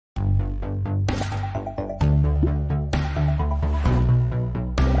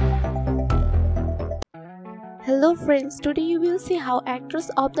Hello friends, today you will see how actors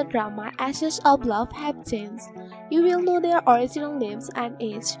of the drama Ashes of Love have changed. You will know their original names and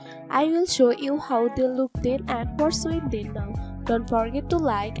age. I will show you how they look then and Persuading now. Don't forget to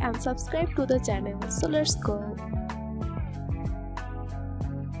like and subscribe to the channel. So let's go.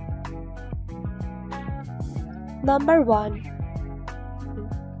 Number 1.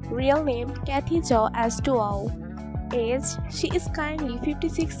 Real name Kathy Zhao as Duo. Age, she is currently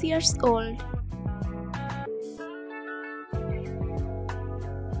 56 years old.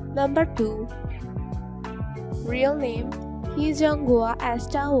 Number 2. Real name He Jianghua as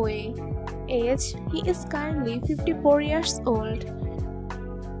Dahui. Age, he is currently 54 years old.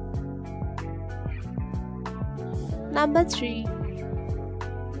 Number 3.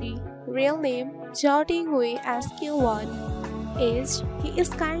 Real name Zhao Dinghui as Q1. Age, he is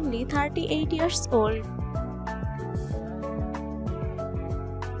currently 38 years old.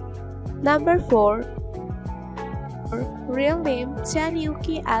 Number 4. Real name Chen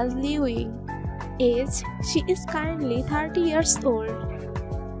Yuki as Liu Ying. Age, she is currently 30 years old.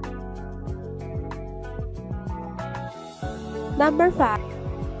 Number 5.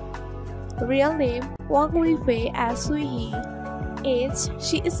 Real name Wang Weifei as Sui He. Age,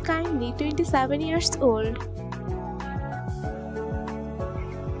 she is currently 27 years old.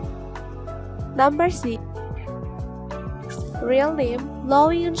 Number 6. Real name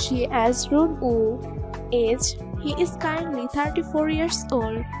Luo Yunxi as Run Wu. Age, he is currently 34 years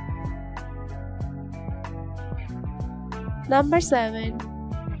old. Number 7.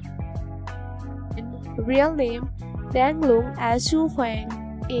 Real name Deng as Xu Feng.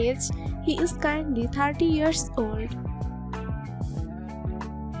 Age, he is currently 30 years old.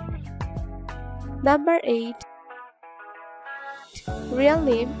 Number 8. Real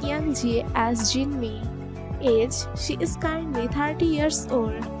name Dian Xian as Jinmi. Age, she is currently 30 years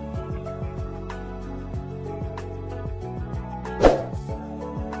old.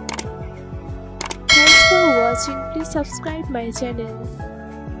 Thanks for watching. Please subscribe my channel.